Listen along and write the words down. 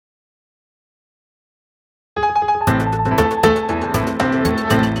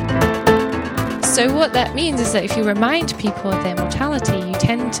So what that means is that if you remind people of their mortality, you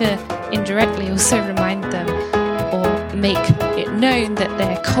tend to indirectly also remind them or make it known that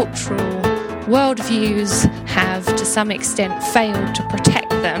their cultural worldviews have to some extent failed to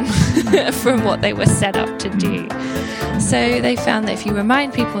protect them from what they were set up to do. So they found that if you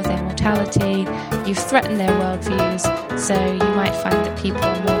remind people of their mortality, you've threatened their worldviews, so you might find that people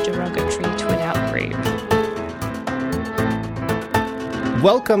are more derogatory to an out-group.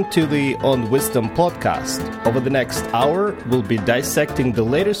 Welcome to the On Wisdom podcast. Over the next hour, we'll be dissecting the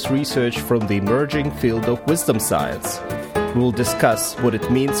latest research from the emerging field of wisdom science. We'll discuss what it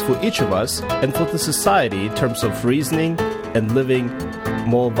means for each of us and for the society in terms of reasoning and living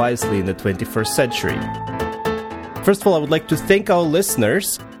more wisely in the 21st century. First of all, I would like to thank our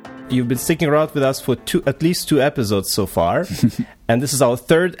listeners. You've been sticking around with us for at least two episodes so far. And this is our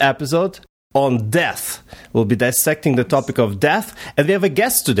third episode on death. We'll be dissecting the topic of death. And we have a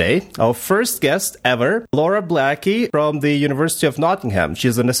guest today, our first guest ever, Laura Blackie from the University of Nottingham.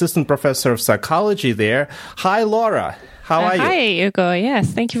 She's an assistant professor of psychology there. Hi, Laura. How are you? Hi, Hugo.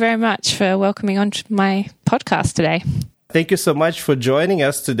 Yes, thank you very much for welcoming on to my podcast today. Thank you so much for joining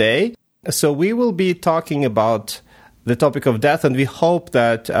us today. So we will be talking about the topic of death, and we hope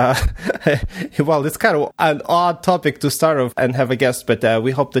that, well, it's kind of an odd topic to start off and have a guest, but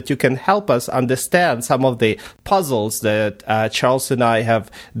we hope that you can help us understand some of the puzzles that Charles and I have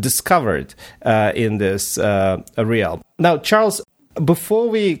discovered in this realm. Now, Charles, before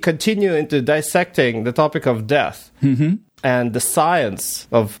we continue into dissecting the topic of death and the science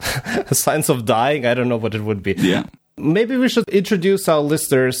of dying, I don't know what it would be. Yeah. Maybe we should introduce our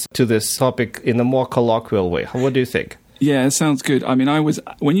listeners to this topic in a more colloquial way. What do you think? Yeah, it sounds good. I mean,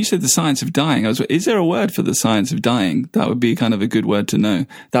 when you said the science of dying, is there a word for the science of dying? That would be kind of a good word to know.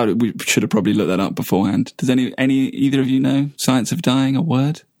 We should have probably looked that up beforehand. Does either of you know science of dying, a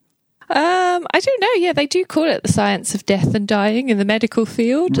word? I don't know. Yeah, they do call it the science of death and dying in the medical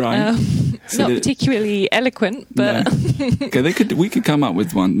field. Right. Not particularly eloquent, but no. Okay, we could come up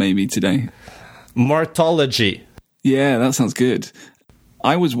with one maybe today. Mortology. Yeah, that sounds good.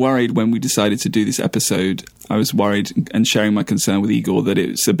 I was worried when we decided to do this episode. I was worried and sharing my concern with Igor that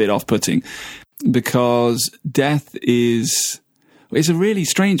it's a bit off-putting because death it's a really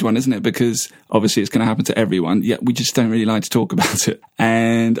strange one, isn't it? Because obviously it's going to happen to everyone, yet we just don't really like to talk about it.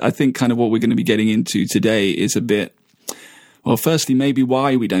 And I think kind of what we're going to be getting into today is a bit, well, firstly, maybe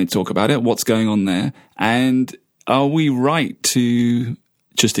why we don't talk about it, what's going on there, and are we right to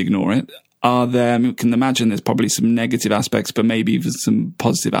just ignore it? We can imagine there's probably some negative aspects, but maybe even some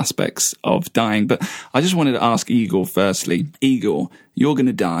positive aspects of dying. But I just wanted to ask Igor firstly. Igor, you're going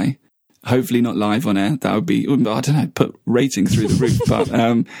to die. Hopefully not live on air. That would be, I don't know, put rating through the roof.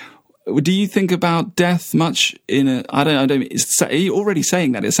 But do you think about death much you're already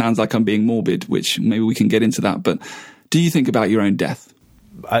saying that. It sounds like I'm being morbid, which maybe we can get into that. But do you think about your own death?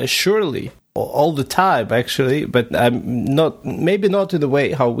 Surely. All the time, actually. But maybe not in the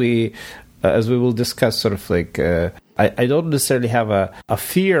way how we... as we will discuss, sort of like, I don't necessarily have a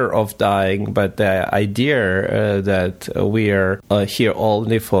fear of dying, but the idea that we are here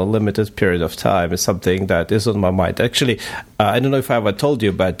only for a limited period of time is something that is on my mind. Actually, I don't know if I ever told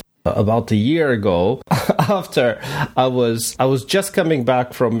you, but about a year ago, after I was just coming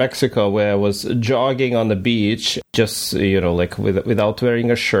back from Mexico, where I was jogging on the beach, just, like without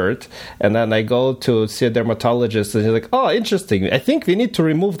wearing a shirt. And then I go to see a dermatologist and he's like, oh, interesting. I think we need to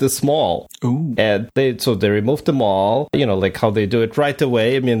remove this mole. Ooh. And they removed the mole, like how they do it right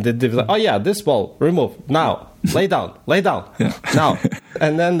away. I mean, they're like, oh yeah, this mole, remove now. Lay down yeah. now.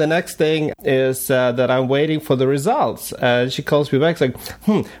 And then the next thing is that I'm waiting for the results. She calls me back like,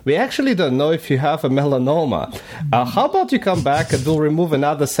 we actually don't know if you have a melanoma. How about you come back and we'll remove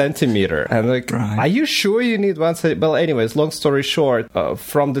another centimeter? And like, right. Are you sure you need one centimeter? Well, anyways, long story short,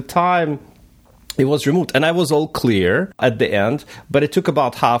 from the time it was removed, and I was all clear at the end, but it took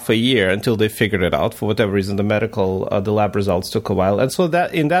about half a year until they figured it out. For whatever reason, the lab results took a while. And so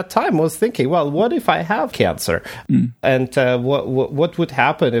that in that time I was thinking, well, what if I have cancer? And what would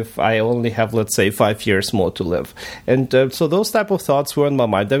happen if I only have, let's say, 5 years more to live? And so those type of thoughts were in my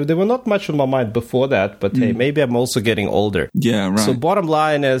mind. They were not much on my mind before that, but hey, maybe I'm also getting older. Yeah, right. So bottom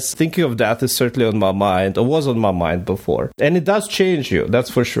line is, thinking of death is certainly on my mind, or was on my mind before. And it does change you, that's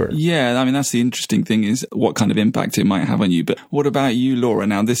for sure. Yeah, I mean, that's the interesting thing is what kind of impact it might have on you. But what about you, Laura?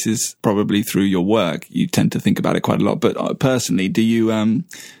 Now, this is probably through your work. You tend to think about it quite a lot. But personally, do you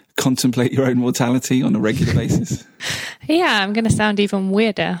contemplate your own mortality on a regular basis? Yeah, I'm going to sound even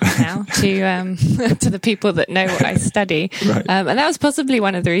weirder now to to the people that know what I study. Right. And that was possibly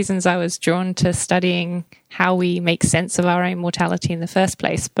one of the reasons I was drawn to studying how we make sense of our own mortality in the first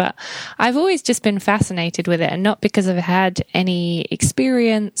place. But I've always just been fascinated with it, and not because I've had any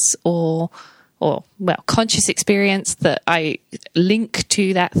experience or conscious experience that I link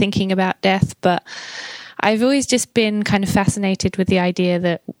to that thinking about death, but I've always just been kind of fascinated with the idea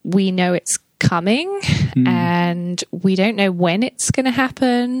that we know it's coming and we don't know when it's going to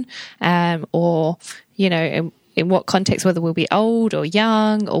happen, or, you know, in what context, whether we'll be old or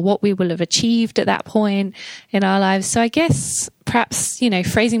young or what we will have achieved at that point in our lives. So I guess perhaps, you know,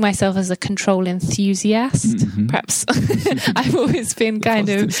 phrasing myself as a control enthusiast, perhaps I've always been kind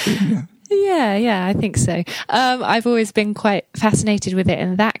of... Yeah, I think so. I've always been quite fascinated with it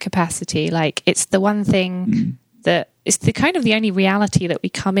in that capacity. Like, it's the one thing that it's the kind of the only reality that we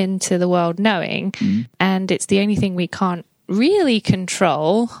come into the world knowing, and it's the only thing we can't really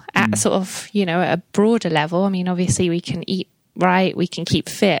control at sort of, you know, at a broader level. I mean, obviously we can eat right, we can keep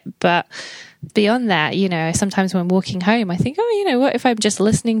fit, but beyond that, you know, sometimes when walking home, I think, oh, you know, what if I'm just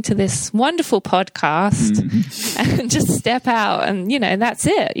listening to this wonderful podcast and just step out and, you know, that's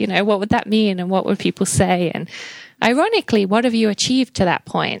it. You know, what would that mean and what would people say? And ironically, what have you achieved to that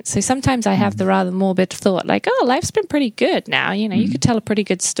point? So sometimes I have the rather morbid thought, like, oh, life's been pretty good now. You know, you could tell a pretty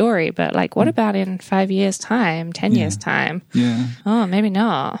good story, but like, what about in 5 years' time, 10 years' time? Yeah. Oh, maybe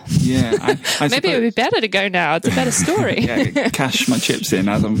not. Yeah. I Maybe it would be better to go now. It's a better story. Cash my chips in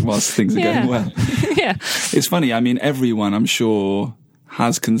whilst things are going well. Yeah. It's funny. I mean, everyone, I'm sure,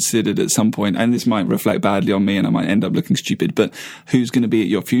 has considered at some point, and this might reflect badly on me and I might end up looking stupid, but who's going to be at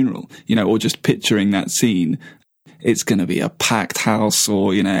your funeral? You know, or just picturing that scene. It's going to be a packed house,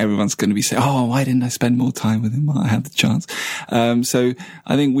 or, you know, everyone's going to be saying, oh, why didn't I spend more time with him while I had the chance? So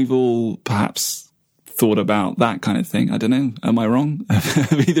I think we've all perhaps thought about that kind of thing. I don't know. Am I wrong?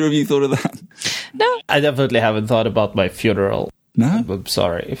 Have either of you thought of that? No. I definitely haven't thought about my funeral. No? I'm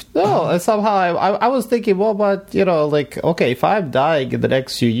sorry. No, somehow I was thinking, well, but, you know, like, okay, if I'm dying in the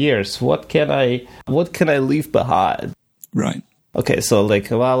next few years, what can I leave behind? Right. Okay, so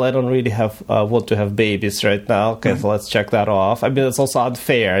like, well, I don't really want to have babies right now. Okay, so let's check that off. I mean, it's also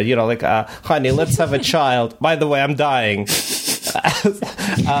unfair, you know, like, honey, let's have a child. By the way, I'm dying.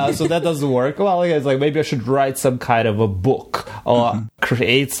 So that doesn't work. Well, it's like, maybe I should write some kind of a book or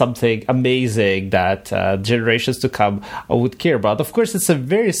create something amazing that generations to come would care about. Of course, it's a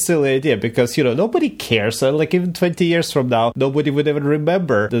very silly idea because, you know, nobody cares. Like, even 20 years from now, nobody would even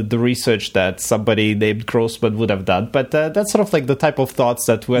remember the research that somebody named Grossman would have done. But that's sort of like the type of thoughts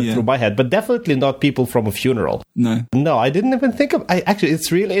that went through my head, but definitely not people from a funeral. No, I didn't even think of. Actually,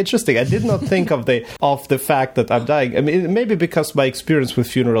 it's really interesting. I did not think of the fact that I'm dying. I mean, maybe because my experience with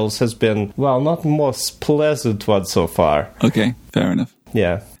funerals has been, well, not the most pleasant one so far. Okay, fair enough.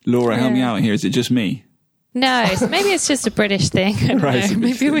 Yeah, Laura, help me out here. Is it just me? No, maybe it's just a British thing. I don't know.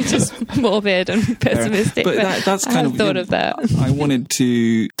 Maybe we're just morbid and pessimistic. But that's kind of thought of that. I wanted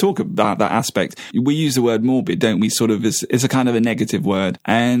to talk about that aspect. We use the word morbid, don't we? Sort of, it's a kind of a negative word,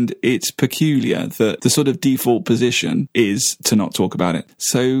 and it's peculiar that the sort of default position is to not talk about it.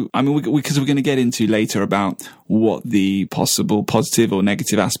 So, I mean, because we're going to get into later about what the possible positive or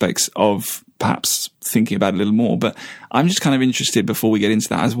negative aspects of perhaps thinking about it a little more, but I'm just kind of interested before we get into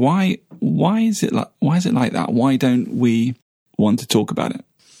that as why is it like that? Why don't we want to talk about it?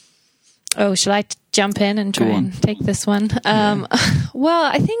 Oh, shall I jump in and try and take this one? Well,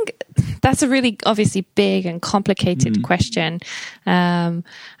 I think that's a really obviously big and complicated question. And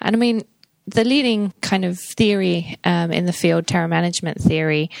I mean, the leading kind of theory in the field, terror management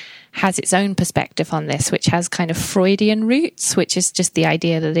theory, has its own perspective on this, which has kind of Freudian roots, which is just the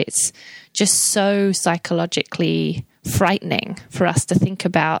idea that it's just so psychologically frightening for us to think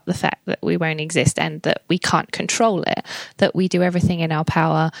about the fact that we won't exist and that we can't control it, that we do everything in our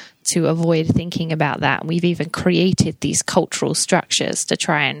power to avoid thinking about that. And we've even created these cultural structures to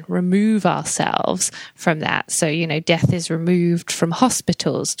try and remove ourselves from that. So, you know, death is removed from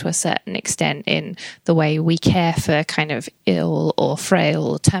hospitals to a certain extent in the way we care for kind of ill or frail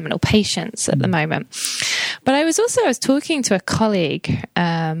or terminal patients at the moment. But I was talking to a colleague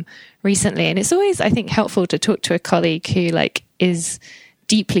recently, and it's always, I think, helpful to talk to a colleague who is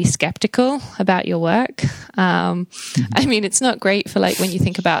deeply skeptical about your work. I mean, it's not great for when you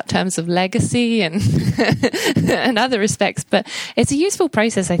think about terms of legacy and and other respects, but it's a useful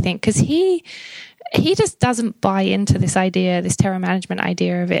process, I think, because he just doesn't buy into this idea, this terror management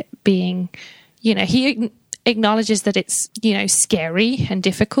idea of it being, you know, he acknowledges that it's, scary and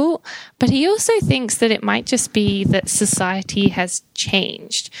difficult, but he also thinks that it might just be that society has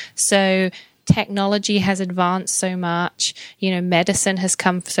changed. So technology has advanced so much, medicine has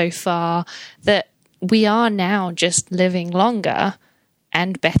come so far that we are now just living longer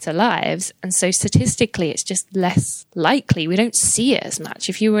and better lives. And so statistically, it's just less likely. We don't see it as much.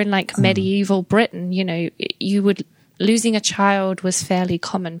 If you were in medieval Britain, losing a child was fairly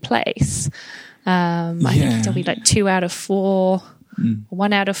commonplace. I think it'll be 2 out of 4,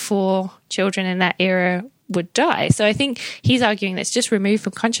 1 out of 4 children in that era would die. So I think he's arguing that it's just removed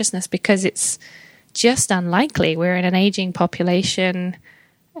from consciousness because it's just unlikely. We're in an aging population,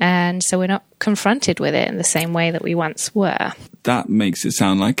 and so we're not confronted with it in the same way that we once were. That makes it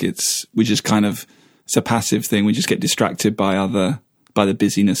sound like it's a passive thing. We just get distracted by the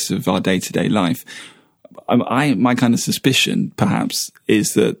busyness of our day-to-day life. My kind of suspicion, perhaps,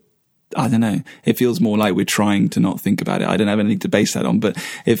 is that, I don't know, it feels more like we're trying to not think about it. I don't have anything to base that on, but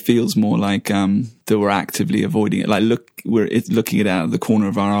it feels more like that we're actively avoiding it. Like, we're looking at it out of the corner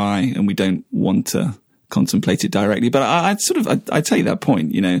of our eye, and we don't want to contemplate it directly. But I take that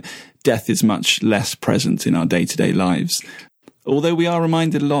point. Death is much less present in our day-to-day lives. Although we are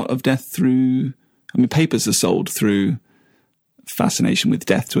reminded a lot of death through, papers are sold through fascination with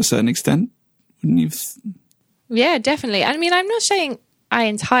death to a certain extent. Wouldn't you? Yeah, definitely. I'm not saying I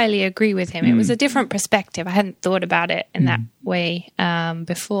entirely agree with him. It was a different perspective. I hadn't thought about it in that way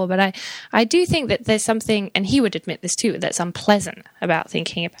before, but I do think that there's something, and he would admit this too, that's unpleasant about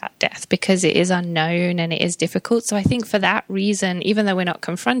thinking about death because it is unknown and it is difficult. So I think for that reason, even though we're not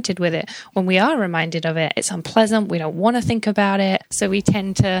confronted with it, when we are reminded of it, it's unpleasant. We don't want to think about it. So we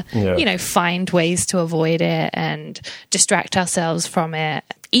tend to, find ways to avoid it and distract ourselves from it,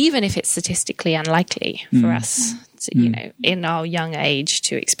 even if it's statistically unlikely for us, in our young age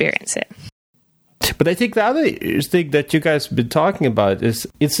to experience it. But I think the other thing that you guys have been talking about is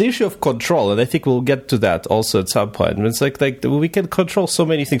it's the issue of control, and I think we'll get to that also at some point. It's like we can control so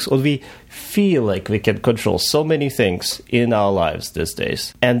many things, or we feel like we can control so many things in our lives these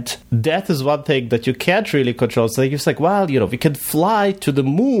days. And death is one thing that you can't really control. It's like, we can fly to the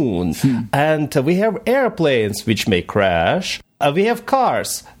moon, and we have airplanes which may crash. We have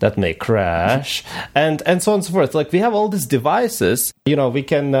cars that may crash, and so on and so forth. Like, we have all these devices. We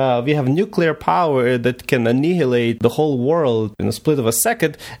have nuclear power that can annihilate the whole world in a split of a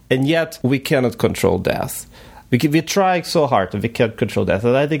second, and yet we cannot control death. We're trying so hard, and we can't control death.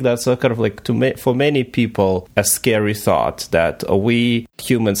 And I think that's a kind of for many people, a scary thought that we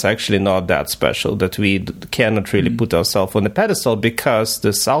humans are actually not that special, that we cannot really put ourselves on a pedestal because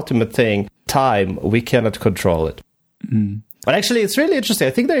this ultimate thing, time, we cannot control it. But actually, it's really interesting.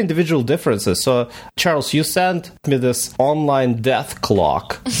 I think there are individual differences. So, Charles, you sent me this online death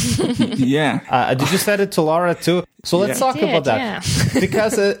clock. Yeah. Did you send it to Laura too? So let's talk about that. Yeah.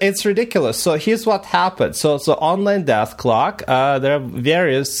 Because it's ridiculous. So here's what happened. So online death clock, there are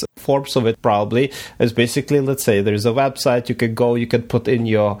various forms of it probably. It's basically, let's say there's a website, you can go, you can put in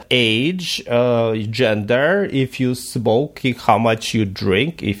your age, gender, if you smoke, how much you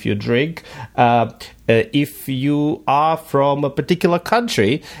drink, if you drink, if you are from a particular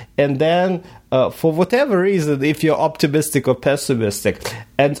country, and then for whatever reason, if you're optimistic or pessimistic.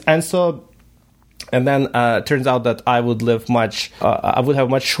 And then turns out that I would live I would have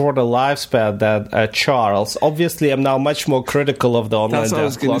much shorter lifespan than Charles. Obviously, I'm now much more critical of the online death clock. That's what I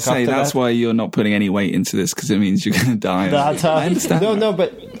was going to say. That's why you're not putting any weight into this, because it means you're going to die. I understand. No,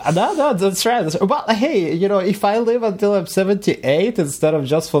 that's right. Well, hey, if I live until I'm 78 instead of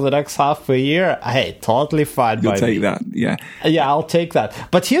just for the next half a year, hey, totally fine. You'll take that, yeah. Yeah, I'll take that.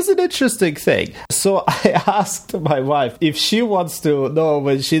 But here's an interesting thing. So I asked my wife if she wants to know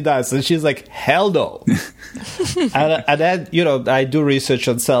when she dies, and she's like, hell no. and then, I do research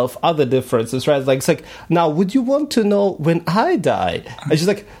on other differences, right? It's like, now, would you want to know when I die? And she's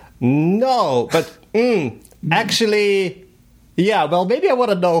like, no, but actually, yeah, well, maybe I want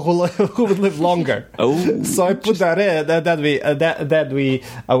to know who would live longer. Oh, so I put that in, and then we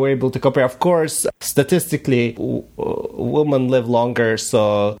were able to compare. Of course, statistically, women live longer,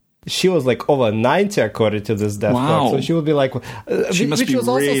 so she was like over 90 according to this death clock. So she would be like, she must be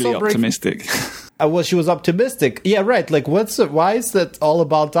really optimistic. Well, she was optimistic. Yeah, right. Like, why is that all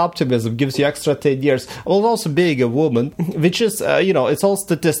about optimism? Gives you extra 10 years. Well, also being a woman, which is, it's all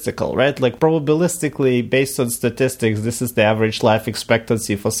statistical, right? Like, probabilistically, based on statistics, this is the average life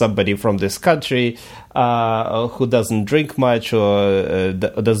expectancy for somebody from this country who doesn't drink much or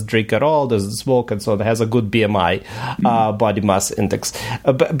doesn't drink at all, doesn't smoke, and so on, has a good BMI, body mass index.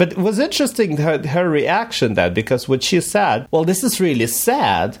 But it was interesting, her reaction then, because what she said, well, this is really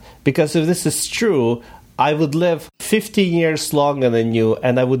sad, because if this is true, I would live 15 years longer than you,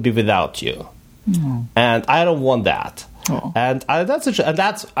 and I would be without you. And I don't want that. And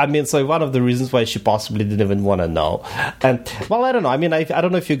that's I mean, so one of the reasons why she possibly didn't even want to know. And, well, I don't know. I mean, I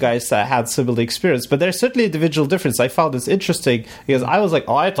don't know if you guys had similar experience, but there's certainly individual difference. I found this interesting because I was like,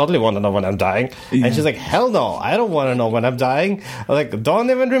 oh, I totally want to know when I'm dying. Yeah. And she's like, hell no, I don't want to know when I'm dying. I'm like, don't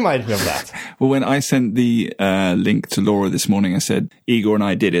even remind me of that. Well, when I sent the link to Laura this morning, I said, Igor and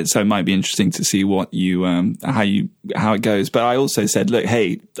I did it, so it might be interesting to see what you, how it goes. But I also said, look,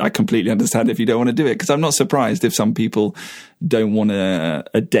 hey, I completely understand if you don't want to do it, because I'm not surprised if some people don't want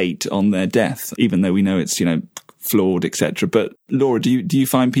a date on their death, even though we know it's, flawed, etc. But Laura, do you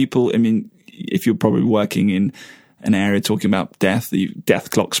find people, I mean, if you're probably working in an area talking about death, the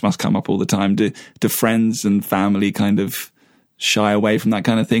death clocks must come up all the time. Do friends and family kind of shy away from that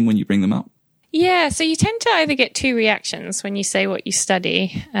kind of thing when you bring them up? Yeah, so you tend to either get two reactions when you say what you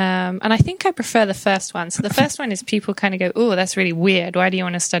study. And I think I prefer the first one. So the first one is people kind of go, oh, that's really weird. Why do you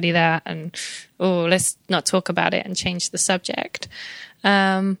want to study that? And, oh, let's not talk about it and change the subject.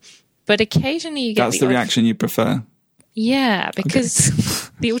 But occasionally you get... That's the reaction you prefer? Yeah, because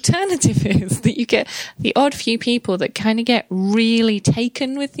the alternative is that you get the odd few people that kind of get really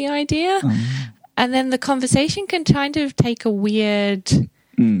taken with the idea. And then the conversation can kind of take a weird...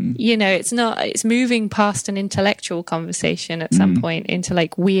 it's moving past an intellectual conversation at some point into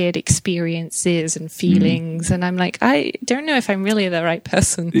like weird experiences and feelings. And I'm like, I don't know if I'm really the right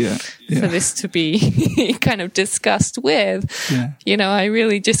person for this to be kind of discussed with. Yeah. I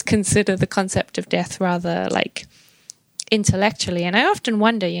really just consider the concept of death rather like intellectually. And I often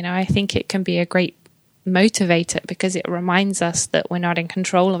wonder, I think it can be a great motivator because it reminds us that we're not in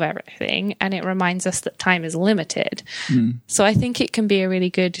control of everything, and it reminds us that time is limited. So I think it can be a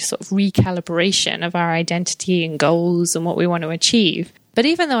really good sort of recalibration of our identity and goals and what we want to achieve. But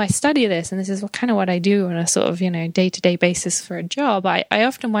even though I study this, and this is kind of what I do on a sort of day-to-day basis for a job, I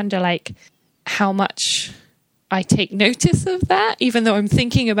often wonder like how much I take notice of that, even though I'm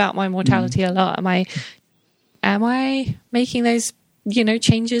thinking about my mortality a lot. Am I making those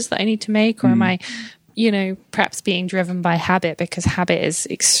changes that I need to make, or am I perhaps being driven by habit, because habit is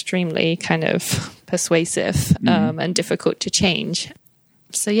extremely kind of persuasive and difficult to change.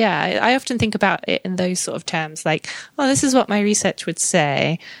 So yeah, I often think about it in those sort of terms, like, oh, this is what my research would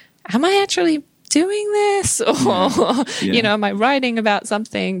say. Am I actually doing this? Or, am I writing about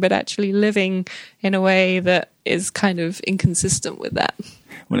something but actually living in a way that is kind of inconsistent with that?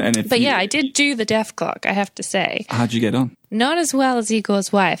 Well, I did do the death clock, I have to say. How'd you get on? Not as well as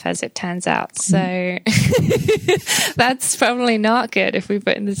Igor's wife, as it turns out. So that's probably not good if we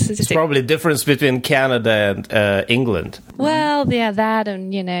put in the statistics. It's probably a difference between Canada and England. Well, yeah, that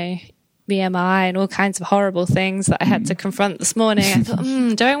and, BMI and all kinds of horrible things that I had to confront this morning. I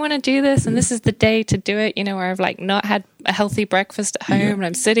thought, do I want to do this? And this is the day to do it, where I've like not had a healthy breakfast at home and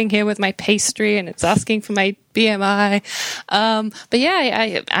I'm sitting here with my pastry and it's asking for my BMI. But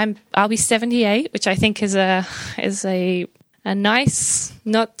yeah, I'll be 78, which I think is a nice,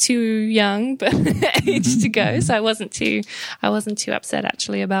 not too young, but age to go. So I wasn't too upset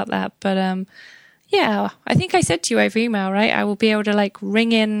actually about that. But yeah, I think I said to you over email, right? I will be able to like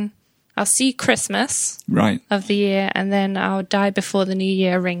ring in. I'll see Christmas of the year, and then I'll die before the new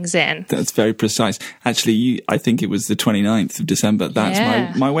year rings in. That's very precise. Actually, I think it was the 29th of December.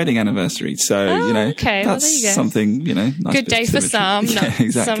 That's my wedding anniversary. So, okay. That's something, nice. Good day for some. Yeah,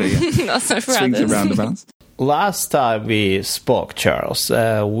 exactly. Not so for Swings others. and roundabouts. Last time we spoke, Charles,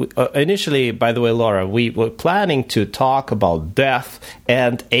 initially, by the way, Laura, we were planning to talk about death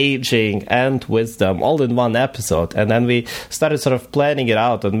and aging and wisdom all in one episode. And then we started sort of planning it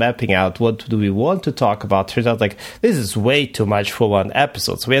out and mapping out what do we want to talk about. Turns out like this is way too much for one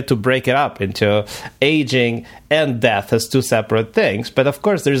episode. So we had to break it up into aging and death as two separate things. But of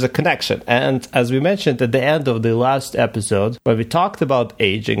course, there's a connection. And as we mentioned at the end of the last episode, when we talked about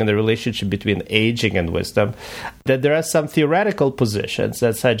aging and the relationship between aging and wisdom, that there are some theoretical positions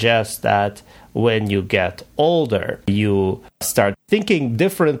that suggest that when you get older, you start thinking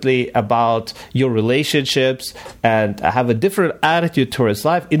differently about your relationships and have a different attitude towards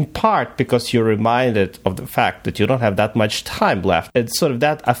life, in part because you're reminded of the fact that you don't have that much time left. And sort of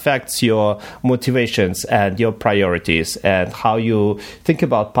that affects your motivations and your priorities and how you think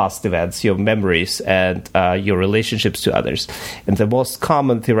about past events, your memories, and your relationships to others. And the most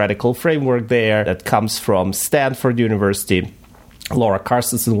common theoretical framework there that comes from Stanford University, Laura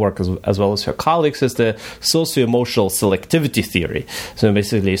Carstensen's work as well as her colleagues, is the socio-emotional selectivity theory. So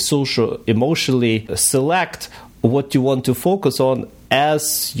basically, socio-emotionally select what you want to focus on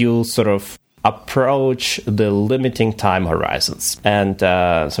as you sort of approach the limiting time horizons. And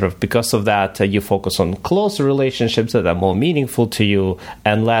sort of because of that, you focus on closer relationships that are more meaningful to you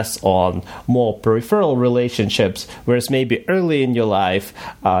and less on more peripheral relationships, whereas maybe early in your life,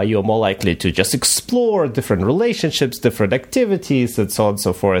 you're more likely to just explore different relationships, different activities, and so on and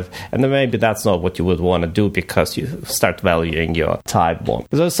so forth. And then maybe that's not what you would want to do because you start valuing your time more.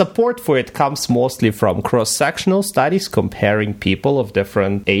 So support for it comes mostly from cross-sectional studies comparing people of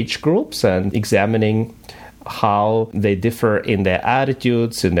different age groups and examining how they differ in their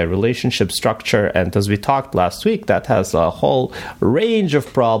attitudes, in their relationship structure. And as we talked last week, that has a whole range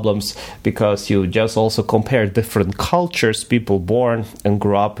of problems because you just also compare different cultures, people born and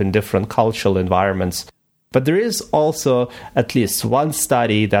grew up in different cultural environments. But there is also at least one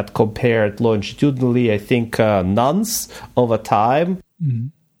study that compared longitudinally, I think, nuns over time. Mm-hmm.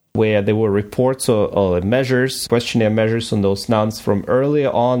 Where there were reports or measures, questionnaire measures on those nuns from earlier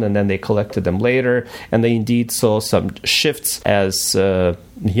on, and then they collected them later. And they indeed saw some shifts as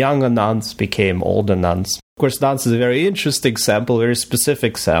younger nuns became older nuns. Of course, nuns is a very interesting sample, very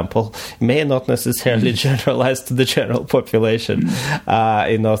specific sample. It may not necessarily generalize to the general population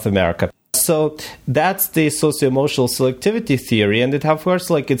in North America. So that's the socio-emotional selectivity theory, and it, of course,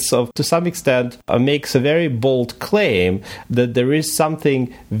 to some extent makes a very bold claim that there is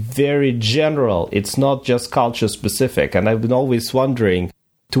something very general. It's not just culture specific, and I've been always wondering,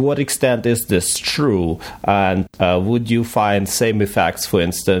 to what extent is this true? And would you find same effects, for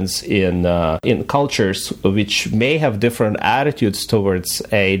instance, in cultures which may have different attitudes towards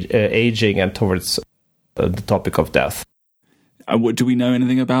aging and towards the topic of death? Do we know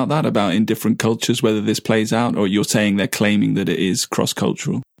anything about that, about in different cultures, whether this plays out, or you're saying they're claiming that it is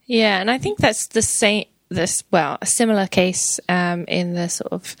cross-cultural? Yeah, and I think that's a similar case in the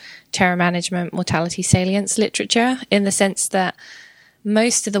sort of terror management mortality salience literature, in the sense that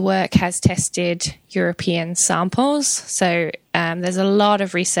most of the work has tested European samples. So there's a lot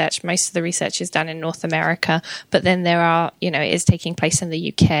of research. Most of the research is done in North America, but then it is taking place in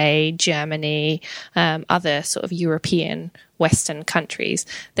the UK, Germany, other sort of European Western countries.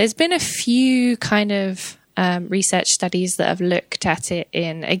 There's been a few kind of research studies that have looked at it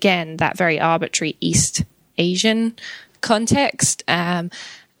in, again, that very arbitrary East Asian context. And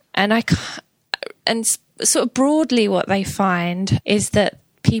sort of broadly what they find is that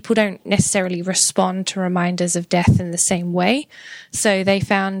people don't necessarily respond to reminders of death in the same way. So they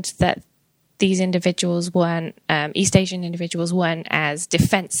found that these individuals East Asian individuals weren't as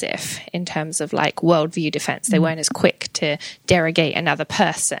defensive in terms of like worldview defense. They weren't as quick to derogate another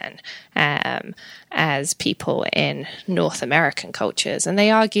person as people in North American cultures. And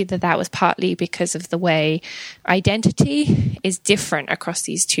they argued that that was partly because of the way identity is different across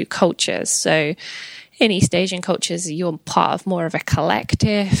these two cultures. So in East Asian cultures, you're part of more of a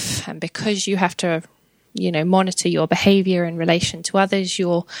collective, and because you have to monitor your behavior in relation to others,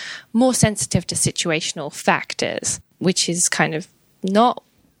 you're more sensitive to situational factors, which is kind of not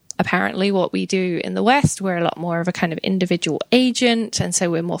apparently what we do in the West. We're a lot more of a kind of individual agent, and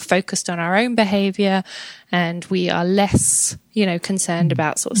so we're more focused on our own behavior, and we are less, concerned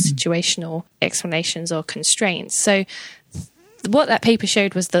about sort of situational explanations or constraints. So what that paper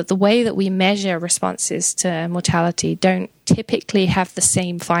showed was that the way that we measure responses to mortality don't typically have the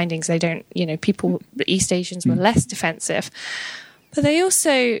same findings. They don't, East Asians were less defensive. But they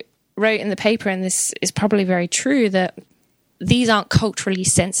also wrote in the paper, and this is probably very true, that these aren't culturally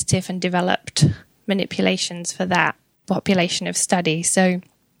sensitive and developed manipulations for that population of study. So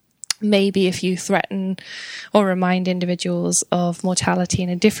maybe if you threaten or remind individuals of mortality in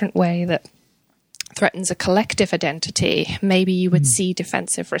a different way that threatens a collective identity, maybe you would see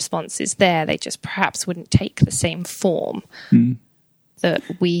defensive responses there. They just perhaps wouldn't take the same form that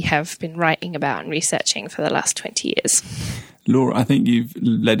we have been writing about and researching for the last 20 years. Laura, I think you've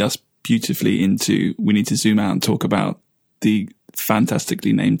led us beautifully into, we need to zoom out and talk about the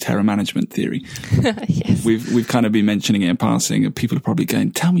fantastically named terror management theory. Yes. We've kind of been mentioning it in passing, and people are probably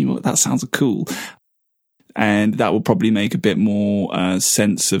going, tell me what, that sounds cool. And that will probably make a bit more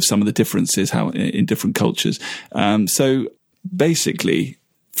sense of some of the differences in different cultures. So basically,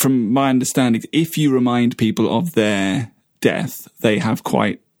 from my understanding, if you remind people of their death, they have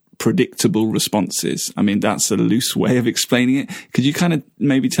quite predictable responses. I mean, that's a loose way of explaining it. Could you kind of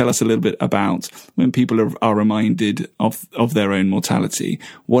maybe tell us a little bit about when people are reminded of their own mortality,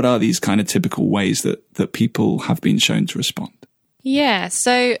 what are these kind of typical ways that people have been shown to respond? Yeah,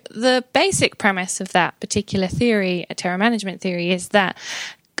 so the basic premise of that particular theory, a terror management theory, is that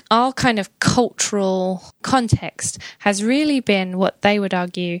our kind of cultural context has really been what they would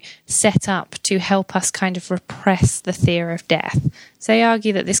argue set up to help us kind of repress the fear of death. So they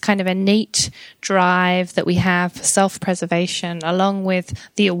argue that this kind of innate drive that we have for self-preservation, along with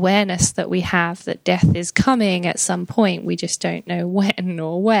the awareness that we have that death is coming at some point, we just don't know when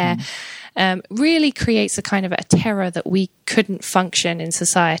or where, really creates a kind of a terror that we couldn't function in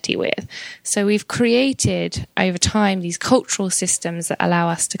society with. So we've created over time these cultural systems that allow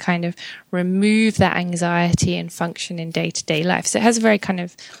us to kind of remove that anxiety and function in day-to-day life. So it has a very kind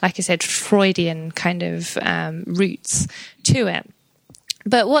of, like I said, Freudian kind of roots to it.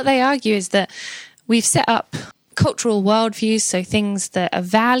 But what they argue is that we've set up cultural worldviews, so things that are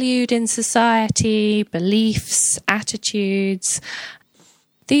valued in society, beliefs, attitudes.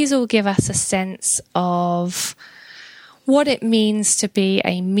 These all give us a sense of what it means to be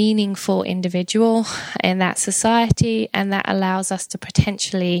a meaningful individual in that society, and that allows us to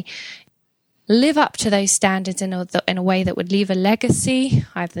potentially live up to those standards in a way that would leave a legacy,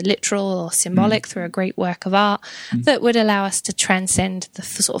 either literal or symbolic, through a great work of art, that would allow us to transcend the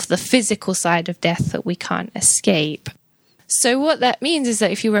sort of the physical side of death that we can't escape. So what that means is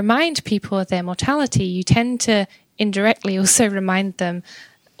that if you remind people of their mortality, you tend to indirectly also remind them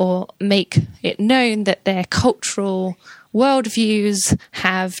or make it known that their cultural worldviews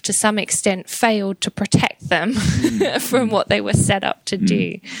have to some extent failed to protect them from what they were set up to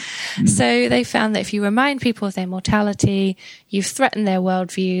do. So they found that if you remind people of their mortality, you've threatened their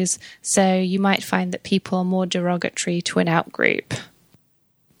worldviews, so you might find that people are more derogatory to an out-group,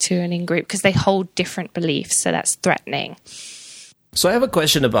 to an in-group, because they hold different beliefs, so that's threatening. So I have a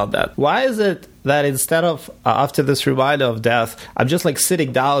question about that. Why is it that instead of, after this reminder of death, I'm just like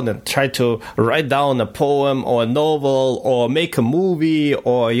sitting down and try to write down a poem or a novel or make a movie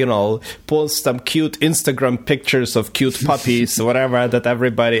or, you know, post some cute Instagram pictures of cute puppies or whatever that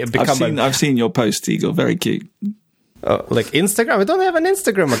everybody I've seen your post, Igor. Very cute. Like Instagram? I don't have an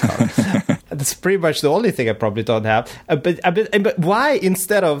Instagram account. That's pretty much the only thing I probably don't have. But why,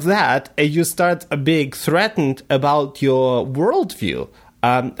 instead of that, you start being threatened about your worldview?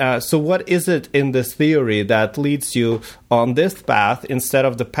 So what is it in this theory that leads you on this path instead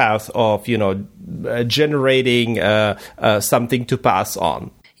of the path of, you know, generating something to pass on?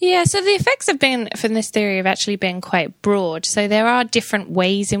 Yeah, so the effects from this theory have actually been quite broad. So there are different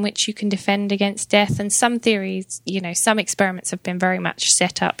ways in which you can defend against death, and some theories, you know, some experiments have been very much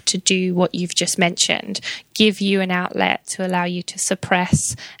set up to do what you've just mentioned, give you an outlet to allow you to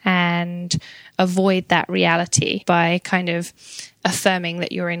suppress and avoid that reality by kind of affirming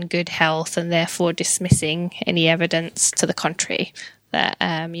that you're in good health and therefore dismissing any evidence to the contrary that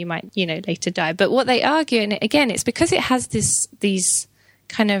you might, you know, later die. But what they argue, and again, it's because it has these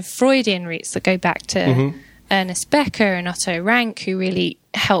kind of Freudian roots that go back to Ernest Becker and Otto Rank, who really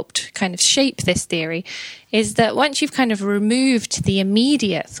helped kind of shape this theory, is that once you've kind of removed the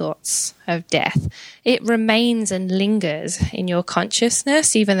immediate thoughts of death, it remains and lingers in your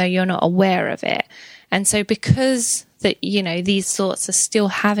consciousness, even though you're not aware of it. And so because that, you know, these thoughts are still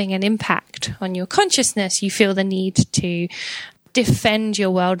having an impact on your consciousness, you feel the need to defend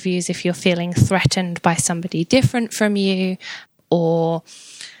your worldviews if you're feeling threatened by somebody different from you,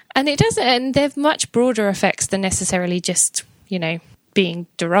 and it doesn't, and they've much broader effects than necessarily just, you know, being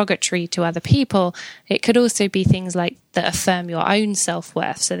derogatory to other people. It could also be things like that affirm your own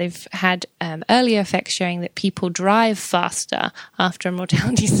self-worth. So they've had earlier effects showing that people drive faster after a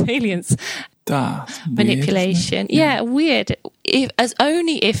mortality salience manipulation. Weird.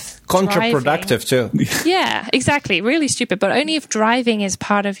 Only if counterproductive driving, too. Yeah, exactly. Really stupid. But only if driving is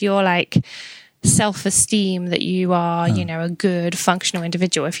part of your like self-esteem that you are, you know, a good functional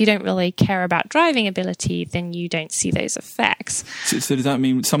individual. If you don't really care about driving ability, then you don't see those effects. So does that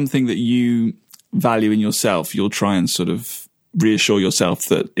mean something that you value in yourself, you'll try and sort of reassure yourself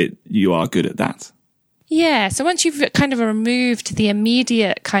that you are good at that? Yeah, so once you've kind of removed the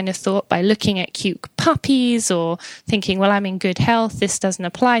immediate kind of thought by looking at cute puppies or thinking, well, I'm in good health, this doesn't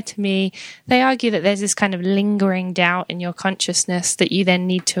apply to me, they argue that there's this kind of lingering doubt in your consciousness that you then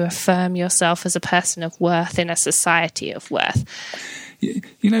need to affirm yourself as a person of worth in a society of worth.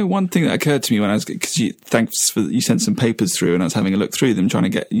 You know, one thing that occurred to me when I was, because you sent some papers through and I was having a look through them,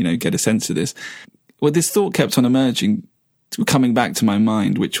 trying to get a sense of this. Well, this thought kept on emerging, coming back to my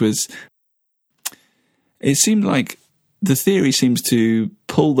mind, which was, it seemed like the theory seems to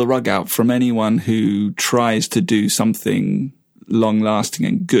pull the rug out from anyone who tries to do something long-lasting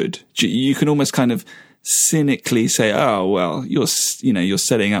and good. You can almost kind of cynically say, oh, well, you're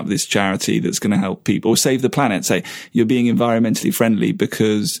setting up this charity that's going to help people or save the planet. Say you're being environmentally friendly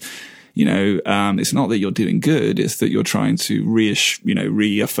because It's not that you're doing good, it's that you're trying to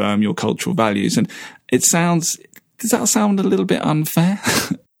reaffirm your cultural values. And does that sound a little bit unfair?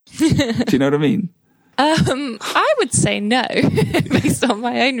 Do you know what I mean? I would say no, based on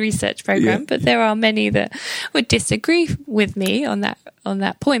my own research program, but there are many that would disagree with me on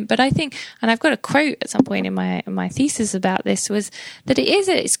that point. But I think, and I've got a quote at some point in my thesis about this, was that it is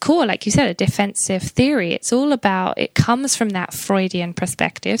at its core, like you said, a defensive theory. It's all about, it comes from that Freudian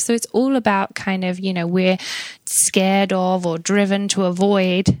perspective. So it's all about kind of, we're scared of or driven to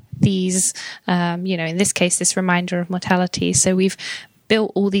avoid these, in this case, this reminder of mortality. So we've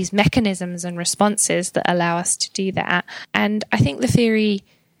built all these mechanisms and responses that allow us to do that. And I think the theory,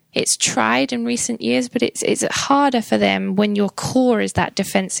 it's tried in recent years, but it's harder for them when your core is that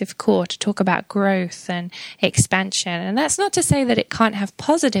defensive core to talk about growth and expansion. And that's not to say that it can't have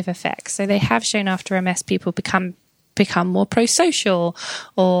positive effects. So they have shown after MS people become more pro-social,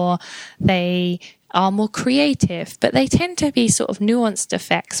 or they are more creative, but they tend to be sort of nuanced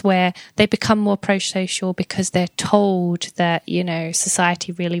effects where they become more pro-social because they're told that,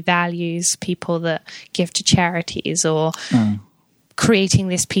 society really values people that give to charities, or creating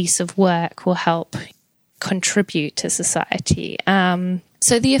this piece of work will help contribute to society.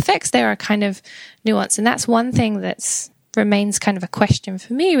 So the effects there are kind of nuanced, and that's one thing that's remains kind of a question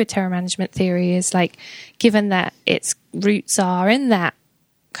for me with terror management theory, is like, given that its roots are in that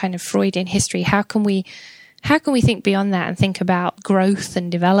kind of Freudian history, how can we think beyond that and think about growth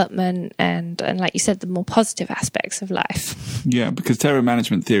and development and like you said, the more positive aspects of life? Yeah, because terror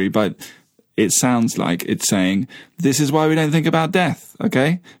management theory, but it sounds like it's saying, this is why we don't think about death,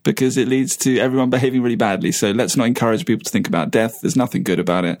 okay? Because it leads to everyone behaving really badly. So let's not encourage people to think about death. There's nothing good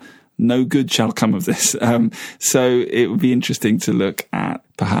about it. No good shall come of this. So it would be interesting to look at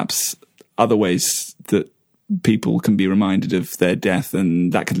perhaps other ways that people can be reminded of their death,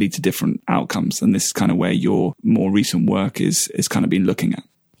 and that could lead to different outcomes. And this is kind of where your more recent work is kind of been looking at.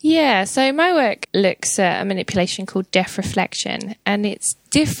 Yeah, so my work looks at a manipulation called death reflection, and it's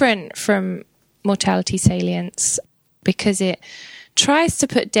different from mortality salience because it tries to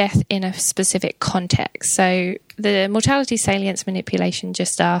put death in a specific context. So the mortality salience manipulation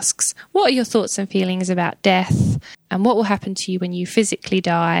just asks, what are your thoughts and feelings about death, and what will happen to you when you physically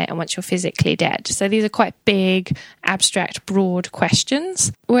die and once you're physically dead? So these are quite big, abstract, broad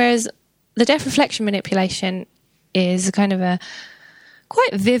questions. Whereas the death reflection manipulation is kind of a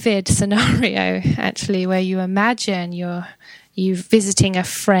quite vivid scenario, actually, where you imagine you're visiting a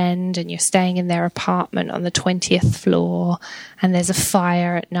friend and you're staying in their apartment on the 20th floor, and there's a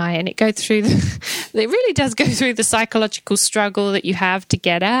fire at night, and it really does go through the psychological struggle that you have to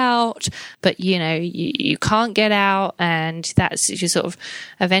get out, but you can't get out, and that's, you sort of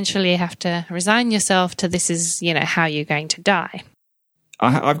eventually have to resign yourself to this is how you're going to die.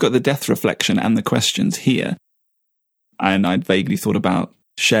 I've got the death reflection and the questions here, and I'd vaguely thought about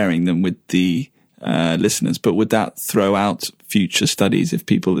sharing them with the listeners, but would that throw out future studies if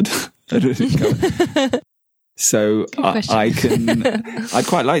people had So I'd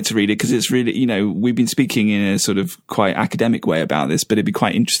quite like to read it, because it's really, we've been speaking in a sort of quite academic way about this, but it'd be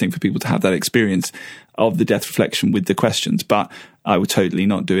quite interesting for people to have that experience of the death reflection with the questions. But I would totally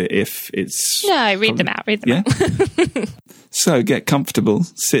not do it if it's... No, read them out. So get comfortable,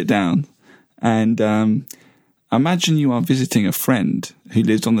 sit down, and imagine you are visiting a friend who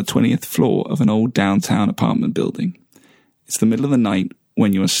lives on the 20th floor of an old downtown apartment building. It's the middle of the night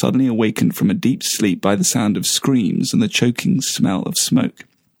when you are suddenly awakened from a deep sleep by the sound of screams and the choking smell of smoke.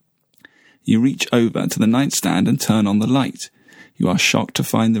 You reach over to the nightstand and turn on the light. You are shocked to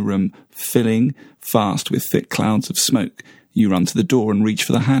find the room filling fast with thick clouds of smoke. You run to the door and reach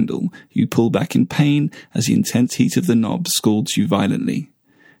for the handle. You pull back in pain as the intense heat of the knob scalds you violently.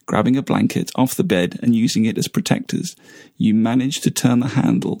 Grabbing a blanket off the bed and using it as protectors, you manage to turn the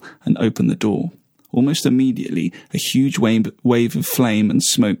handle and open the door. Almost immediately, a huge wave of flame and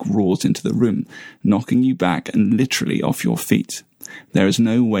smoke roars into the room, knocking you back and literally off your feet. There is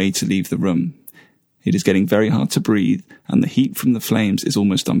no way to leave the room. It is getting very hard to breathe, and the heat from the flames is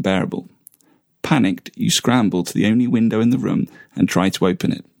almost unbearable. Panicked, you scramble to the only window in the room and try to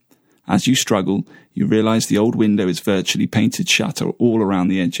open it. As you struggle, you realize the old window is virtually painted shut all around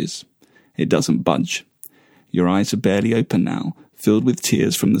the edges. It doesn't budge. Your eyes are barely open now, filled with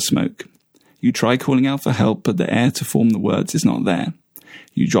tears from the smoke. You try calling out for help, but the air to form the words is not there.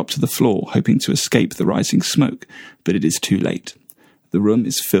 You drop to the floor, hoping to escape the rising smoke, but it is too late. The room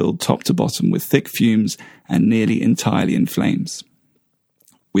is filled top to bottom with thick fumes and nearly entirely in flames.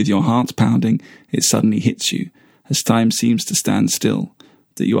 With your heart pounding, it suddenly hits you, as time seems to stand still,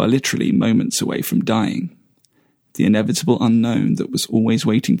 that you are literally moments away from dying. The inevitable unknown that was always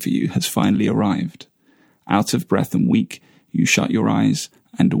waiting for you has finally arrived. Out of breath and weak, you shut your eyes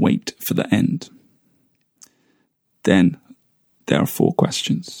and wait for the end. Then, there are 4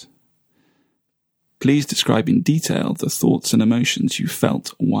 questions. Please describe in detail the thoughts and emotions you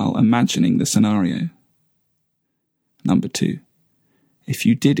felt while imagining the scenario. Number 2. If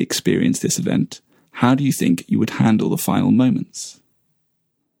you did experience this event, how do you think you would handle the final moments?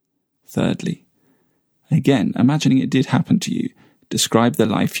 Thirdly, again, imagining it did happen to you, describe the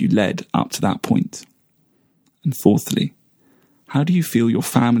life you led up to that point. And fourthly, how do you feel your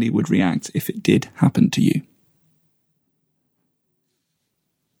family would react if it did happen to you?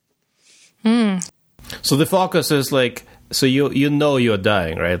 So the focus is like, so you know you're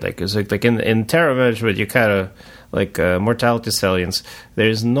dying, right? Like it's like in terror management, you kind of like mortality salience.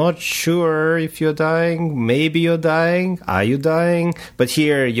 There's not sure if you're dying. Maybe you're dying. Are you dying? But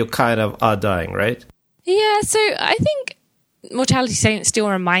here you kind of are dying, right? Yeah. So I think mortality salience still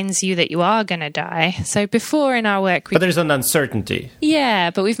reminds you that you are going to die. So before in our work, but there's an uncertainty.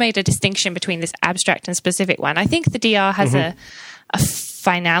 Yeah, but we've made a distinction between this abstract and specific one. I think the DR has a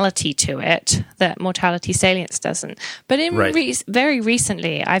finality to it that mortality salience doesn't. But in very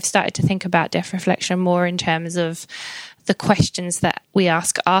recently, I've started to think about death reflection more in terms of the questions that we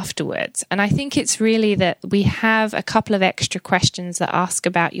ask afterwards. And I think it's really that we have a couple of extra questions that ask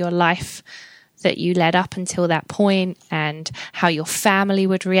about your life that you led up until that point and how your family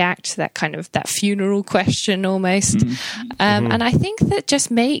would react to that kind of that funeral question almost. And I think that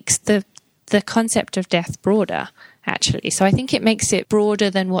just makes the concept of death broader, actually. So I think it makes it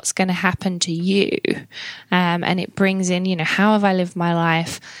broader than what's going to happen to you. And it brings in, how have I lived my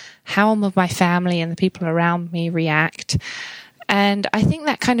life? How will my family and the people around me react? And I think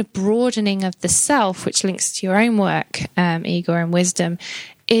that kind of broadening of the self, which links to your own work, Igor, and wisdom,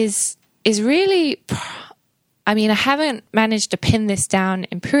 is really, I haven't managed to pin this down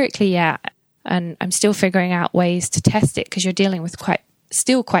empirically yet, and I'm still figuring out ways to test it because you're dealing with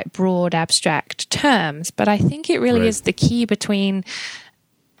still quite broad, abstract terms. But I think it really is the key between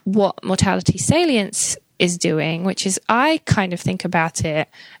what mortality salience is doing, which is I kind of think about it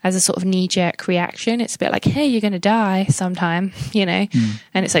as a sort of knee-jerk reaction. It's a bit like, hey, you're going to die sometime, and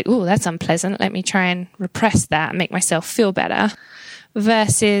it's like, oh, that's unpleasant. Let me try and repress that and make myself feel better.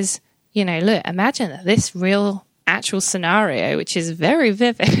 Versus, look, imagine that this real actual scenario, which is very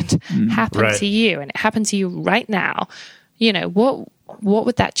vivid, happened to you, and it happened to you right now. What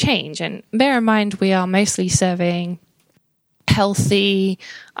would that change? And bear in mind, we are mostly surveying healthy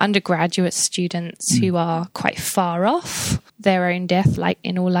undergraduate students who are quite far off their own death, like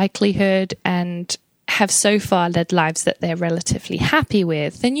in all likelihood, and have so far led lives that they're relatively happy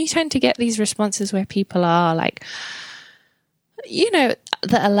with. Then you tend to get these responses where people are like,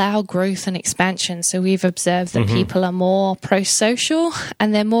 that allow growth and expansion. So we've observed that people are more pro-social,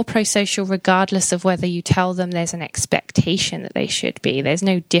 and they're more pro-social regardless of whether you tell them there's an expectation that they should be. There's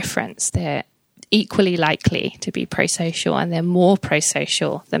no difference. They're equally likely to be pro-social, and they're more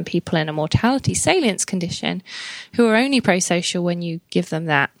pro-social than people in a mortality salience condition who are only pro-social when you give them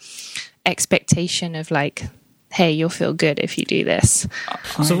that expectation of like, hey, you'll feel good if you do this.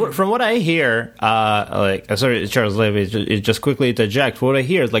 So from what I hear, sorry, Charles, let me just quickly interject. What I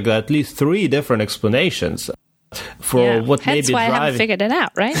hear is like at least 3 different explanations for what may be driving. Hence why I haven't figured it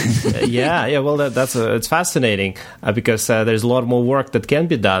out, right? yeah. Well, it's fascinating because there's a lot more work that can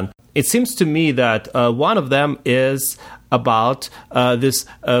be done. It seems to me that one of them is about this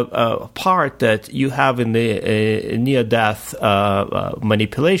part that you have in the near-death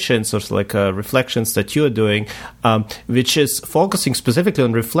manipulations, or like reflections that you're doing, which is focusing specifically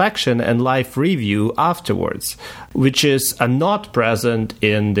on reflection and life review afterwards, which is not present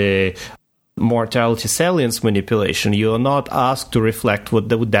in the mortality salience manipulation. You are not asked to reflect what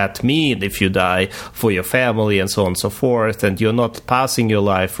would that mean if you die for your family and so on and so forth, and you're not passing your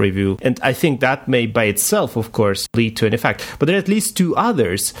life review. And I think that may by itself, of course, lead to an effect. But there are at least 2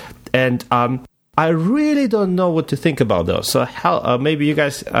 others, and I really don't know what to think about those. So maybe you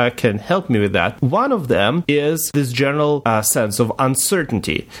guys can help me with that. One of them is this general sense of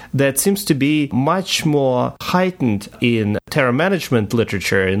uncertainty that seems to be much more heightened in terror management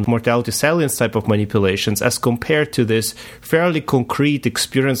literature and mortality salience type of manipulations as compared to this fairly concrete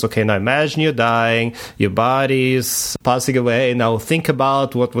experience. Okay, now imagine you're dying, your body's passing away, now think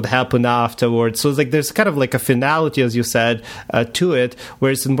about what would happen afterwards. So it's like there's kind of like a finality, as you said, to it,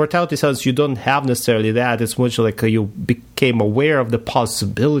 whereas in mortality salience you don't have necessarily that. It's much like you became aware of the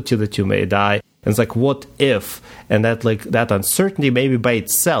possibility that you may die. And it's like, what if? And that uncertainty maybe by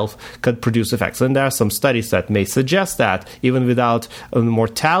itself could produce effects. And there are some studies that may suggest that even without a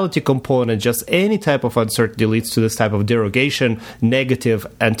mortality component, just any type of uncertainty leads to this type of derogation, negative,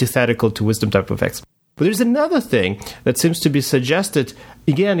 antithetical to wisdom type of effects. But there's another thing that seems to be suggested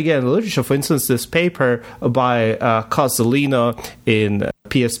again and again in the literature. For instance, this paper by Cozzolino in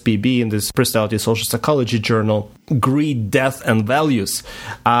PSPB in this Personality Social Psychology journal, Greed, Death, and Values,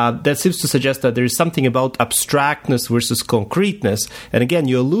 that seems to suggest that there is something about abstractness versus concreteness. And again,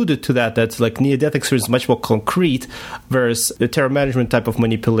 you alluded to that's like near-death experience is much more concrete, whereas the terror management type of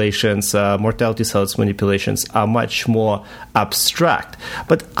manipulations, mortality silence manipulations are much more abstract.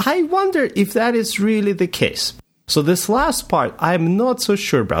 But I wonder if that is really the case. So this last part, I'm not so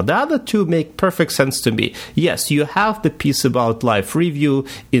sure about. The other two make perfect sense to me. Yes, you have the piece about life review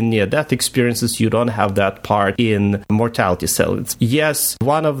in near-death experiences. You don't have that part in mortality silence. Yes,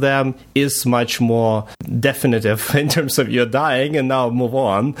 one of them is much more definitive in terms of you're dying and now move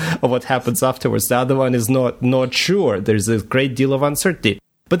on, or what happens afterwards. The other one is not sure. There's a great deal of uncertainty.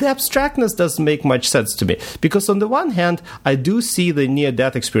 But the abstractness doesn't make much sense to me, because on the one hand, I do see the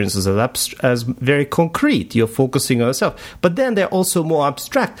near-death experiences as very concrete. You're focusing on yourself. But then they're also more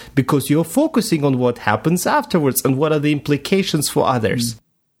abstract, because you're focusing on what happens afterwards and what are the implications for others.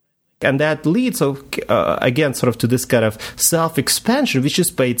 And that leads, again, sort of to this kind of self-expansion, which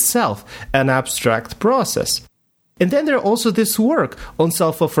is by itself an abstract process. And then there's also this work on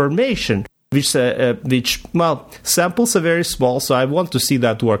self-affirmation, which samples are very small, so I want to see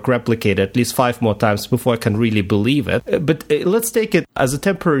that work replicated at least 5 more times before I can really believe it. But let's take it as a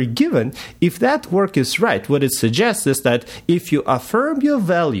temporary given. If that work is right, what it suggests is that if you affirm your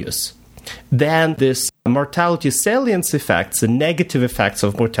values, then this mortality salience effects, the negative effects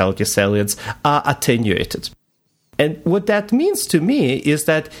of mortality salience, are attenuated. And what that means to me is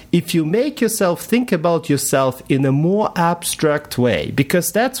that if you make yourself think about yourself in a more abstract way,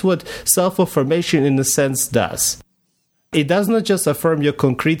 because that's what self-affirmation in a sense does. It does not just affirm your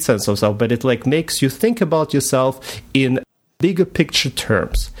concrete sense of self, but it makes you think about yourself in bigger picture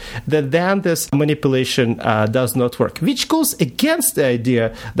terms. Then this manipulation does not work, which goes against the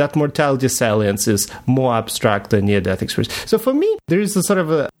idea that mortality salience is more abstract than near-death experience. So for me, there is a sort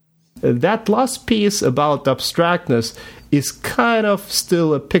of that last piece about abstractness is kind of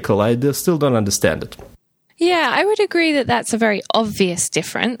still a pickle. I still don't understand it. Yeah, I would agree that that's a very obvious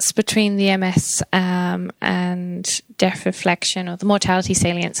difference between the MS and death reflection, or the mortality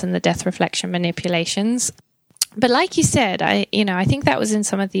salience and the death reflection manipulations. But like you said, I think that was in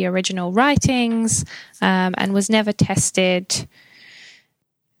some of the original writings and was never tested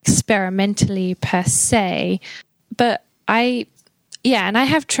experimentally per se. But I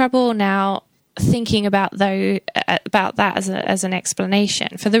have trouble now thinking about that as an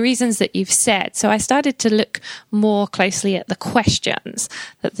explanation for the reasons that you've said. So I started to look more closely at the questions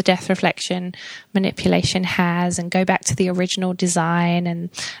that the death reflection manipulation has, and go back to the original design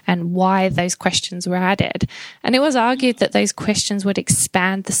and why those questions were added. And it was argued that those questions would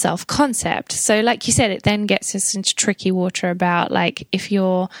expand the self-concept. So like you said, it then gets us into tricky water about, like, if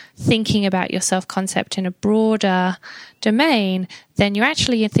you're thinking about your self-concept in a broader domain, then you're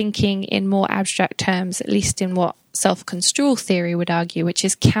actually thinking in more abstract terms, at least in what self-construal theory would argue, which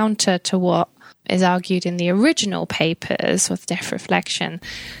is counter to what is argued in the original papers with death reflection.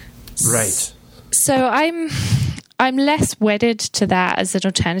 Right. So I'm less wedded to that as an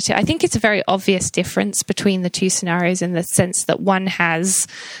alternative. I think it's a very obvious difference between the two scenarios, in the sense that one has,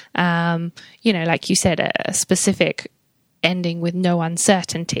 like you said, a specific ending with no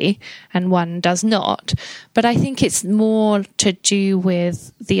uncertainty, and one does not. But I think it's more to do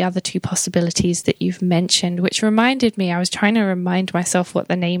with the other two possibilities that you've mentioned, which reminded me, I was trying to remind myself what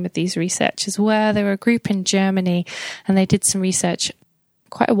the name of these researchers were. They were a group in Germany, and they did some research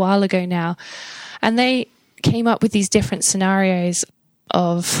quite a while ago now, and they came up with these different scenarios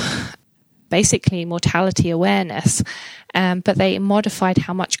of basically mortality awareness, but they modified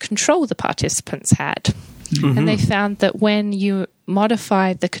how much control the participants had. Mm-hmm. And they found that when you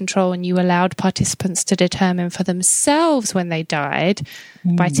modified the control and you allowed participants to determine for themselves when they died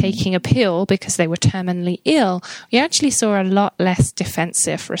by taking a pill because they were terminally ill, you actually saw a lot less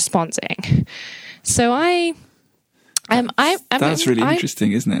defensive responding. So that's really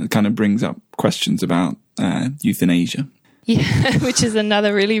interesting, isn't it? It kind of brings up questions about euthanasia. Yeah, which is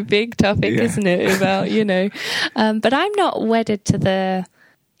another really big topic, isn't it? About, but I'm not wedded to the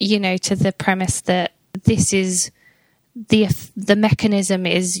premise that this is the mechanism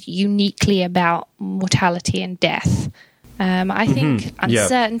is uniquely about mortality and death. I think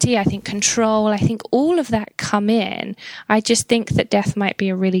uncertainty, I think control, I think all of that come in. I just think that death might be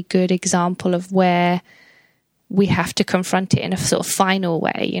a really good example of where we have to confront it in a sort of final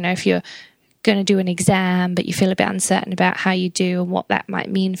way. You know, if you're going to do an exam, but you feel a bit uncertain about how you do and what that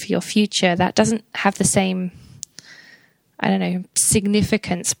might mean for your future, that doesn't have the same, I don't know,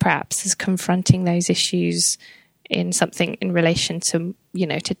 significance perhaps as confronting those issues in something in relation to, you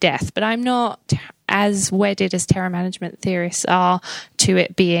know, to death. But I'm not as wedded as terror management theorists are to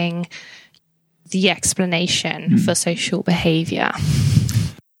it being the explanation for social behavior.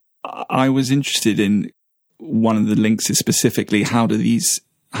 I was interested in one of the links is specifically how do these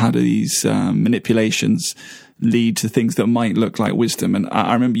manipulations lead to things that might look like wisdom. And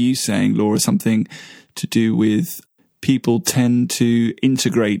I remember you saying, Laura, something to do with people tend to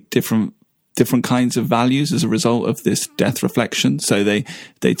integrate different kinds of values as a result of this death reflection. So they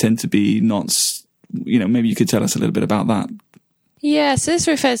tend to be not, you know, maybe you could tell us a little bit about that. Yeah, so this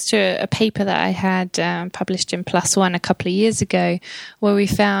refers to a paper that I had published in PLOS ONE a couple of years ago, where we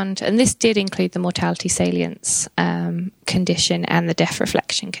found, and this did include the mortality salience condition and the death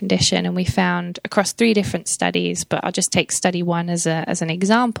reflection condition, and we found across 3 different studies, but I'll just take study 1 as an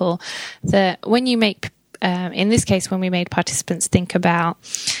example, that when you make in this case, when we made participants think about,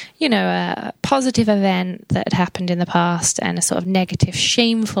 you know, a positive event that had happened in the past and a sort of negative,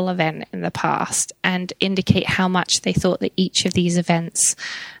 shameful event in the past, and indicate how much they thought that each of these events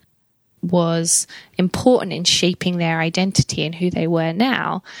was important in shaping their identity and who they were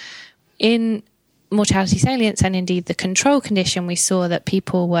now. In mortality salience and indeed the control condition, we saw that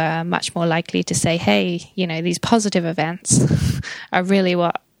people were much more likely to say, hey, you know, these positive events are really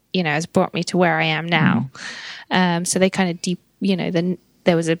what, you know, has brought me to where I am now. So they kind of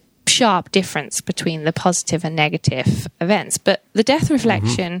there was a sharp difference between the positive and negative events. But the death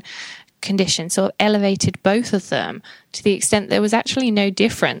reflection condition sort of elevated both of them to the extent there was actually no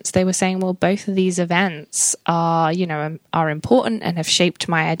difference. They were saying, well, both of these events are, you know, are important and have shaped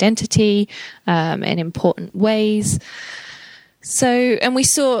my identity in important ways. So, and we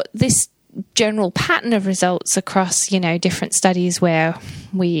saw this general pattern of results across, you know, different studies where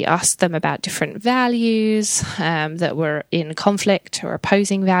we asked them about different values that were in conflict or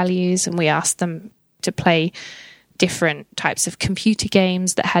opposing values, and we asked them to play different types of computer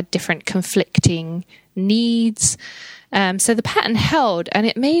games that had different conflicting needs. So the pattern held, and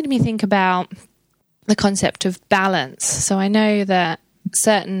it made me think about the concept of balance. So I know that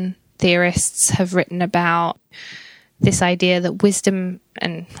certain theorists have written about this idea that wisdom,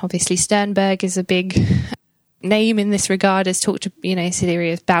 and obviously Sternberg is a big name in this regard, has talked to, you know, his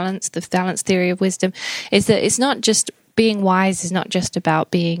theory of balance, the balance theory of wisdom, is that it's not just being wise is not just about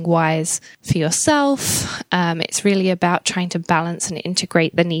being wise for yourself. It's really about trying to balance and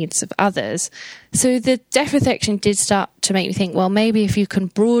integrate the needs of others. So the death reflection did start to make me think, well, maybe if you can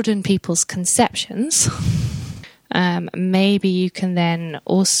broaden people's conceptions, maybe you can then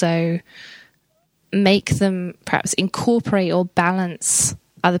also make them perhaps incorporate or balance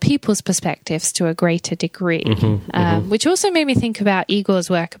other people's perspectives to a greater degree, which also made me think about Igor's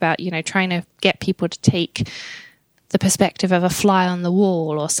work about, you know, trying to get people to take the perspective of a fly on the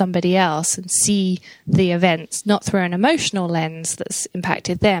wall or somebody else and see the events not through an emotional lens that's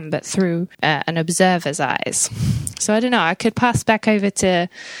impacted them, but through an observer's eyes. So I don't know, I could pass back over to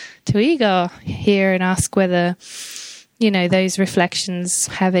Igor here and ask whether, you know, those reflections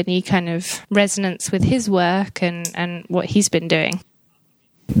have any kind of resonance with his work and what he's been doing.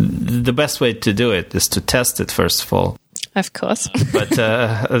 The best way to do it is to test it, first of all. Of course. But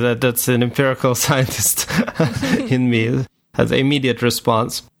that's an empirical scientist in me, has an immediate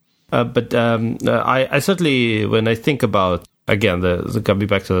response. But I certainly, when I think about, again, coming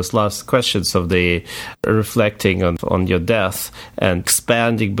back to those last questions of the reflecting on your death and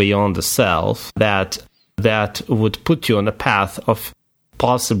expanding beyond the self, that would put you on a path of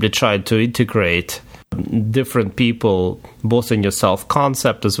possibly trying to integrate different people, both in your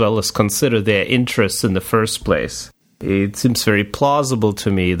self-concept as well as consider their interests in the first place. It seems very plausible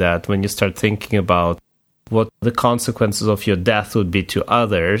to me that when you start thinking about what the consequences of your death would be to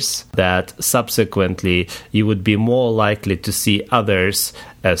others, that subsequently you would be more likely to see others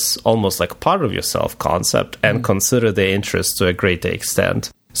as almost like part of your self-concept and consider their interests to a greater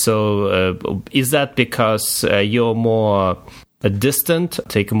extent. So is that because you're more distant,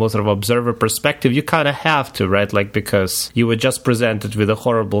 take a more sort of observer perspective? You kind of have to, right? Like, because you were just presented with a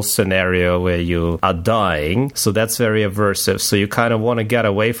horrible scenario where you are dying, so that's very aversive. So you kind of want to get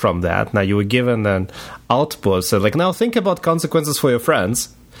away from that. Now you were given an output, so like, now think about consequences for your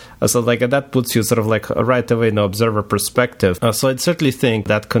friends. So like that puts you sort of like right away in the observer perspective. So I certainly think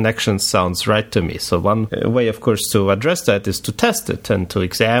that connection sounds right to me. So one way, of course, to address that is to test it and to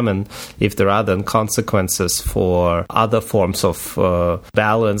examine if there are then consequences for other forms of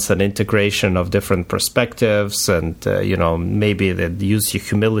balance and integration of different perspectives, and maybe they use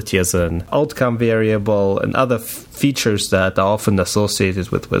humility as an outcome variable and other features that are often associated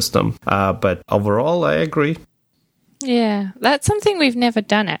with wisdom. But overall, I agree. Yeah, that's something we've never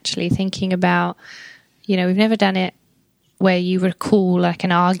done, actually, thinking about, we've never done it where you recall like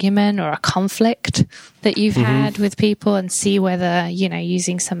an argument or a conflict that you've had with people and see whether,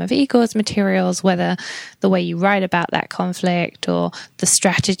 using some of Igor's materials, whether the way you write about that conflict or the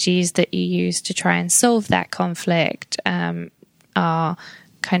strategies that you use to try and solve that conflict are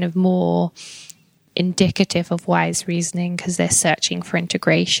kind of more indicative of wise reasoning because they're searching for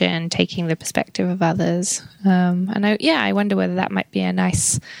integration, taking the perspective of others. I wonder whether that might be a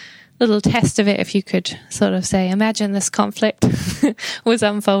nice little test of it if you could sort of say, imagine this conflict was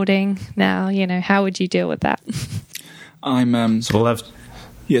unfolding now, how would you deal with that? So we'll have...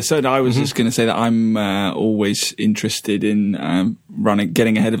 Yeah, so I was just going to say that I'm always interested in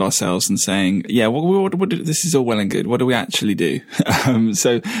getting ahead of ourselves and saying, yeah, what this is all well and good. What do we actually do?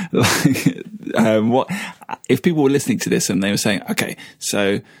 What if people were listening to this and they were saying, okay,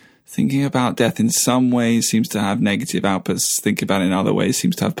 so thinking about death in some ways seems to have negative outputs. Thinking about it in other ways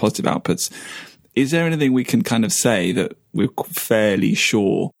seems to have positive outputs. Is there anything we can kind of say that we're fairly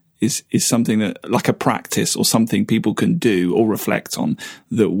sure is something that, like a practice or something people can do or reflect on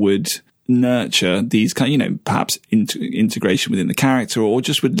that would nurture these kind, perhaps integration within the character, or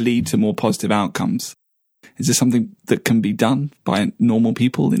just would lead to more positive outcomes? Is there something that can be done by normal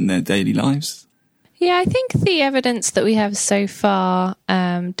people in their daily lives? Yeah, I think the evidence that we have so far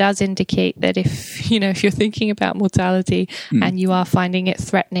does indicate that if you're thinking about mortality and you are finding it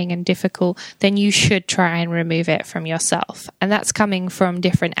threatening and difficult, then you should try and remove it from yourself. And that's coming from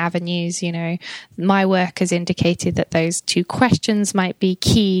different avenues. My work has indicated that those two questions might be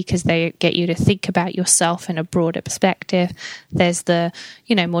key because they get you to think about yourself in a broader perspective. There's the,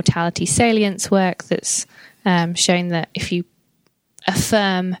 mortality salience work that's shown that if you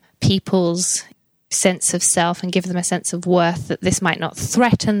affirm people's sense of self and give them a sense of worth, that this might not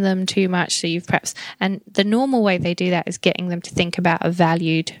threaten them too much. So and the normal way they do that is getting them to think about a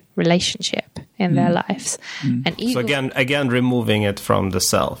valued relationship in their lives. And so again, removing it from the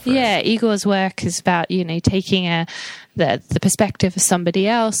self. Right? Yeah, Igor's work is about, taking the perspective of somebody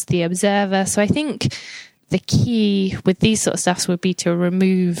else, the observer. So I think the key with these sort of stuffs would be to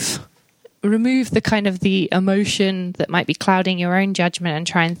remove the kind of the emotion that might be clouding your own judgment and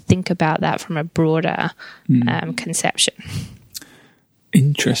try and think about that from a broader conception.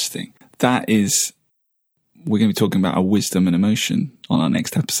 Interesting. That is, we're going to be talking about our wisdom and emotion on our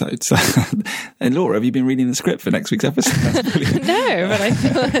next episode. So, and Laura, have you been reading the script for next week's episode? No, but I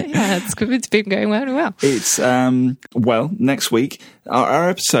feel it's been going well. It's, next week, our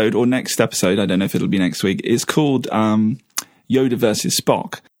episode or next episode, I don't know if it'll be next week, is called Yoda versus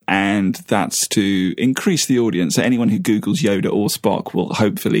Spock. And that's to increase the audience. So anyone who Googles Yoda or Spock will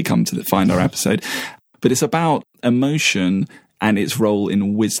hopefully come to find our episode. But it's about emotion and its role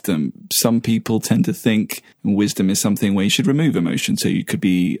in wisdom. Some people tend to think wisdom is something where you should remove emotion. So you could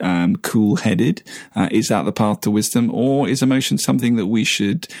be cool-headed. Is that the path to wisdom? Or is emotion something that we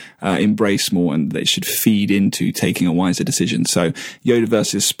should embrace more and that should feed into taking a wiser decision? So Yoda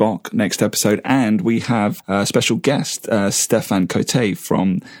versus Spock, next episode. And we have a special guest, Stefan Cote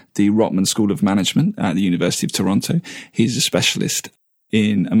from the Rotman School of Management at the University of Toronto. He's a specialist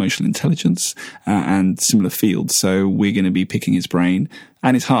in emotional intelligence and similar fields. So we're going to be picking his brain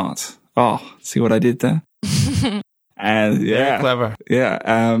and his heart. Oh, see what I did there? And Very clever. Yeah.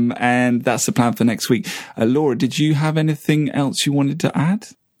 And that's the plan for next week. Laura, did you have anything else you wanted to add?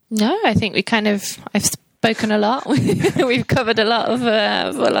 No, I think I've spoken a lot. We've covered a lot of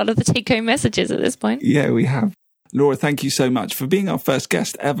the take-home messages at this point. Yeah, we have. Laura, thank you so much for being our first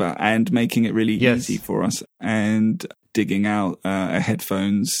guest ever and making it really easy for us and digging out a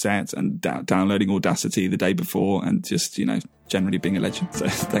headphones set and downloading Audacity the day before and just, generally being a legend. So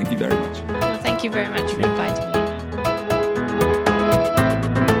thank you very much. Well, thank you very much for inviting me.